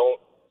follow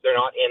they're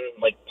not in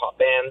like pop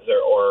bands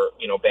or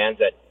bands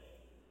that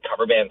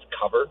cover bands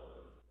cover.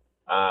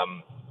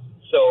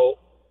 So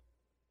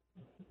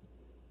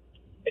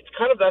that's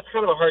kind of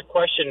a hard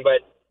question,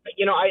 but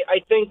I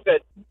think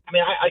that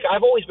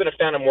I've always been a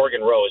fan of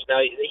Morgan Rose.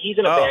 Now he's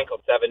in a band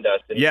called Seven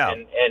Dust, and the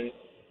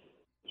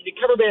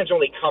cover bands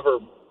only cover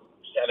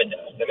Seven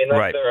Dust. I mean,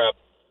 they're a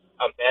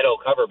metal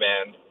cover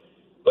band,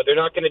 but they're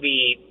not going to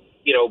be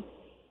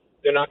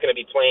they're not going to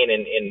be playing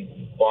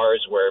in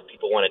bars where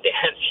people want to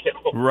dance.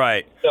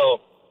 Right. So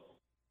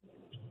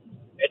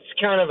it's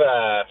kind of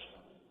I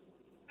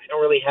don't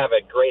really have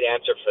a great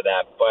answer for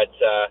that, but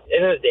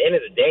at the end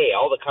of the day,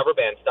 all the cover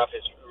band stuff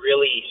is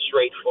really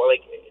straightforward.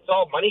 Like, it's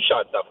all money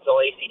shot stuff. It's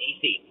all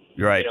AC/DC.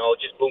 Right.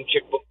 Just boom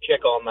chick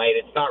all night.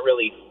 It's not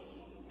really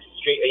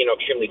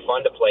extremely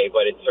fun to play,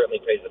 but it certainly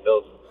pays the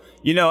bills.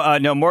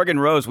 No, Morgan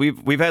Rose,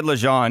 we've had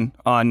Lejean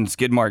on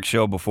Skidmarks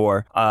Show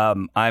before.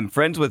 I'm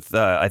friends with,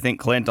 I think,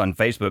 Clint on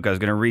Facebook. I was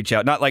going to reach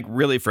out, not like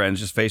really friends,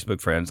 just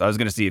Facebook friends. I was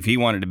going to see if he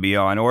wanted to be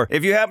on, or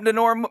if you happen to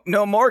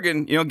know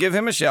Morgan, give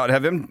him a shout.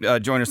 Have him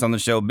join us on the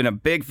show. Been a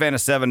big fan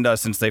of Seven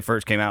Dust since they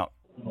first came out.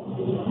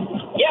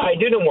 Yeah, I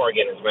do know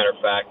Morgan, as a matter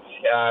of fact.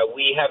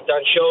 We have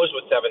done shows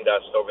with Seven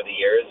Dust over the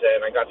years,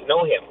 and I got to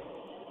know him.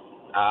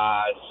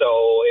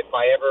 So if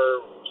I ever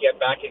get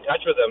back in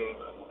touch with him,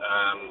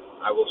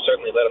 I will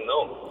certainly let him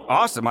know.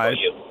 Awesome. I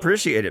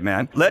appreciate it,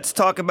 man. Let's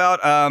talk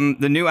about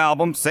the new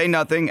album, Say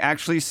Nothing,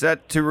 actually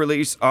set to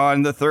release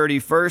on the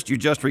 31st. You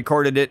just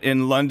recorded it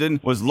in London.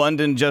 Was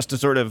London just to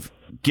sort of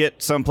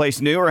get someplace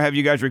new, or have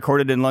you guys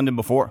recorded in London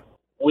before?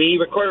 We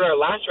recorded our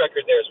last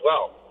record there as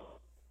well,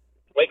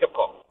 Wake Up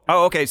Call.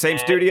 Oh, okay. Same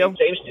studio?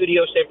 Same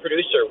studio, same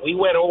producer. We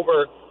went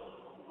over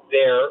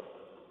there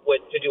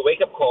to do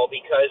Wake Up Call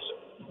because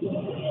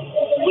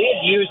we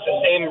had used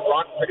the same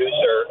rock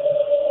producer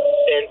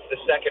since the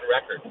second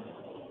record.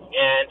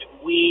 And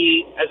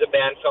we, as a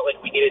band, felt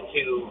like we needed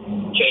to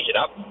change it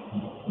up.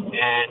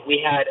 And we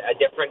had a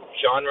different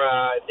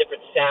genre,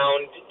 different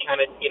sound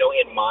kind of,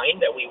 in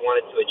mind that we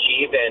wanted to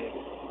achieve. And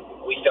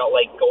we felt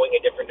like going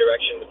a different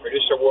direction in the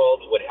producer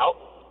world would help.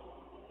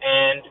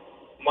 And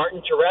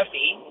Martin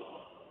Terefi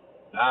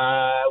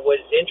was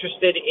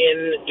interested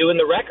in doing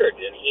the record.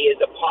 And he is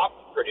a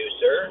pop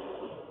producer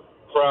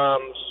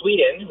from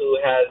Sweden who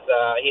has,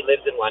 he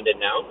lives in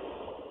London now.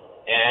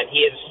 And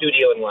he has a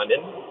studio in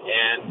London,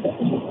 and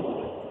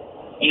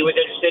he was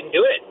interested in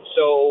doing it.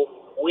 So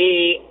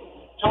we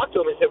talked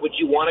to him and said, would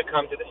you want to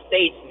come to the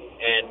States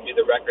and do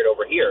the record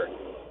over here?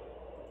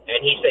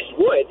 And he said he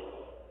would.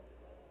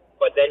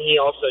 But then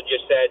he also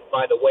just said,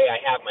 by the way,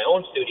 I have my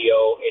own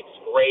studio. It's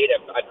great.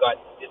 I've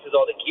got, this is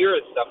all the gear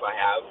and stuff I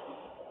have.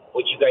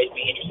 Would you guys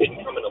be interested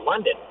in coming to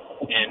London?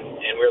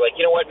 And we're like,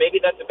 you know what,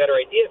 maybe that's a better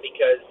idea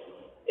because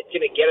it's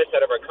going to get us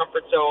out of our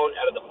comfort zone,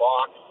 out of the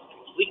box,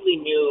 completely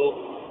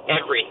new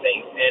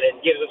everything, and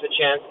it gives us a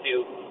chance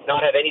to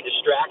not have any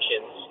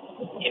distractions,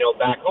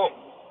 back home.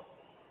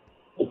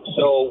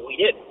 So we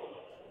did,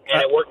 and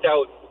it worked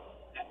out,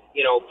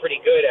 pretty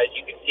good, as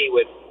you can see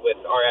with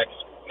RX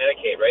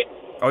Medicaid, right?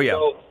 Oh yeah.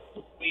 So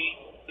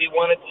we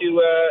wanted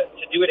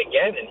to do it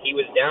again, and he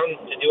was down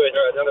to do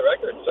another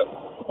record, so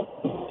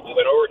we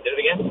went over and did it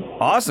again.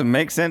 Awesome,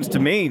 makes sense to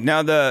me.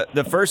 Now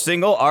the first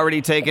single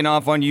already taken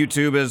off on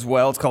YouTube as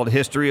well. It's called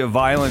History of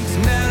Violence.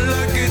 Now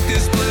look at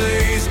this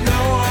place,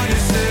 no one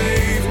is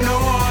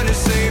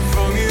safe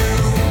from you.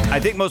 I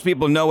think most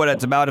people know what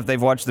it's about if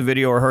they've watched the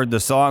video or heard the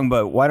song,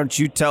 but why don't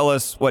you tell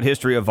us what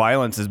History of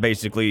Violence is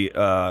basically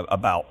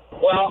about?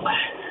 Well,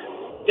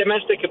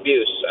 domestic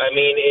abuse. I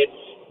mean,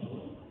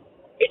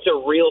 it's a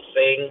real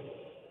thing,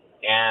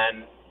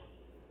 and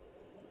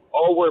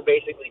all we're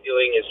basically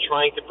doing is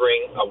trying to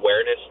bring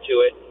awareness to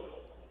it.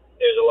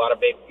 There's a lot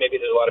of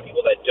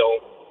people that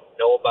don't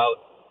know about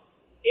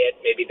it.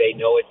 Maybe they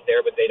know it's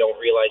there, but they don't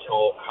realize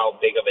how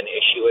big of an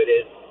issue it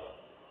is.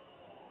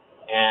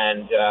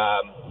 And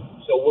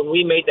so when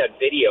we made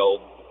that video,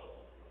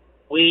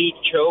 we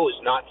chose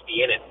not to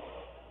be in it.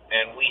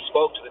 And we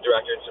spoke to the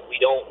director and said,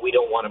 we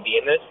don't want to be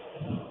in this.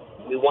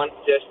 We want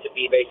this to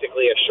be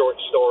basically a short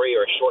story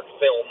or a short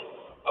film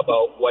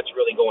about what's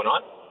really going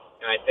on.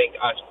 And I think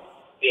us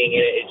being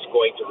in it is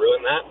going to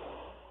ruin that.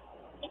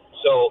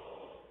 So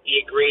he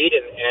agreed,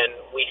 and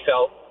we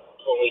felt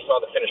when we saw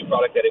the finished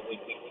product that we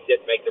did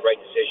make the right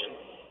decision.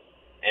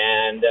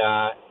 And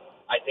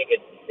I think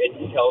it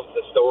tells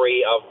the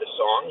story of the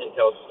song and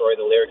tells the story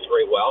of the lyrics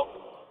very well.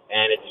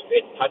 And it's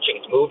touching,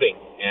 it's moving.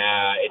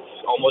 It's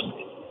almost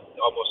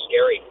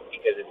scary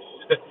because it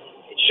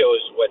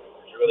shows what's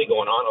really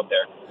going on out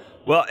there.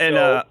 Well, and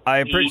So I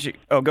appreciate.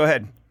 Oh, go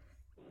ahead.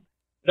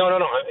 No.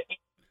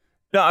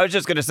 No, I was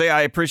just going to say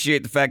I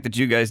appreciate the fact that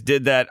you guys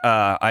did that.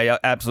 I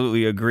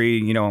absolutely agree.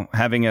 You know,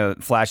 having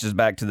flashes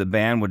back to the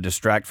band would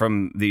distract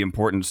from the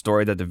important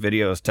story that the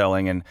video is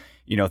telling. And,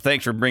 you know,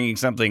 thanks for bringing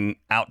something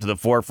out to the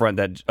forefront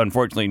that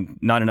unfortunately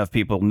not enough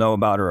people know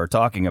about or are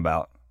talking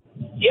about.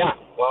 Yeah,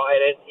 well,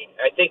 and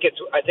I think it's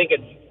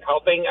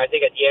helping. I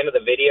think at the end of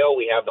the video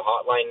we have the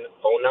hotline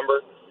phone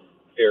number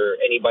for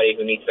anybody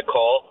who needs to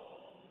call.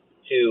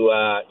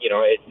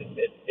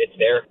 It's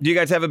there. Do you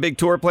guys have a big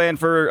tour plan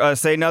for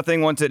Say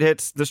Nothing once it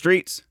hits the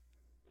streets?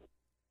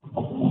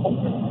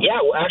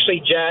 Yeah, well,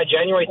 actually,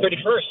 January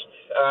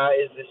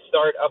 31st is the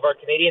start of our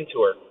Canadian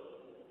tour.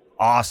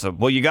 Awesome.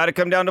 Well, you got to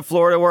come down to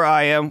Florida where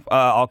I am.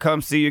 I'll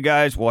come see you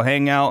guys. We'll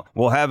hang out.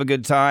 We'll have a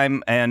good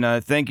time. And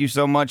thank you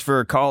so much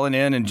for calling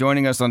in and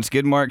joining us on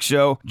Skidmarks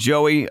Show.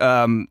 Joey,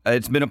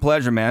 it's been a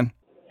pleasure, man.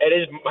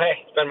 It's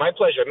been my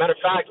pleasure. Matter of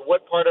fact,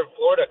 what part of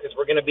Florida? Because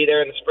we're going to be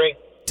there in the spring.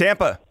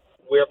 Tampa.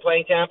 We are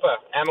playing Tampa,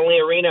 Amalie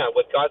Arena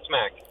with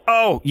Godsmack.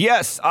 Oh,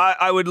 yes.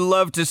 I would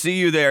love to see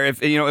you there.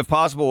 If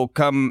possible, we'll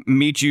come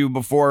meet you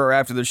before or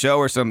after the show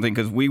or something,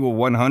 because we will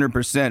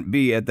 100%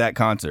 be at that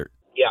concert.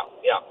 Yeah,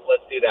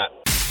 let's do that.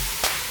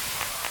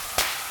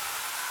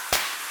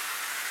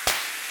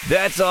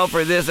 That's all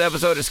for this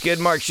episode of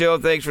Skidmarks Show.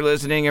 Thanks for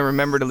listening, and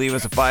remember to leave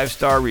us a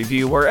 5-star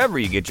review wherever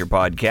you get your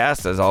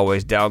podcasts. As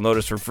always, download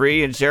us for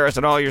free and share us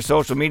on all your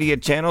social media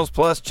channels.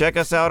 Plus, check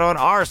us out on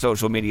our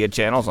social media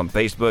channels on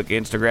Facebook,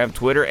 Instagram,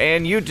 Twitter,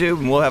 and YouTube.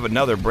 And we'll have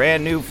another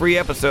brand new free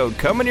episode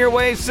coming your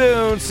way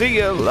soon. See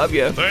ya. Love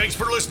ya. Thanks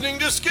for listening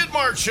to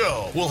Skidmarks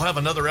Show. We'll have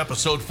another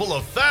episode full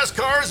of fast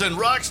cars and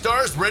rock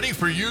stars ready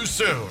for you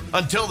soon.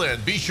 Until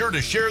then, be sure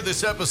to share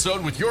this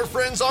episode with your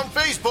friends on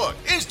Facebook,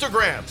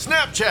 Instagram,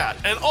 Snapchat,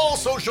 and all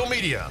social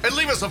media. And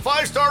leave us a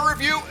 5-star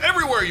review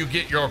everywhere you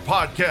get your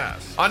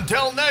podcasts.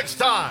 Until next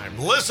time,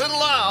 listen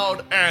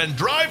loud and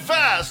drive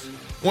fast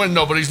when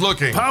nobody's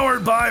looking.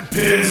 Powered by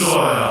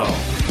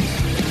Pennzoil.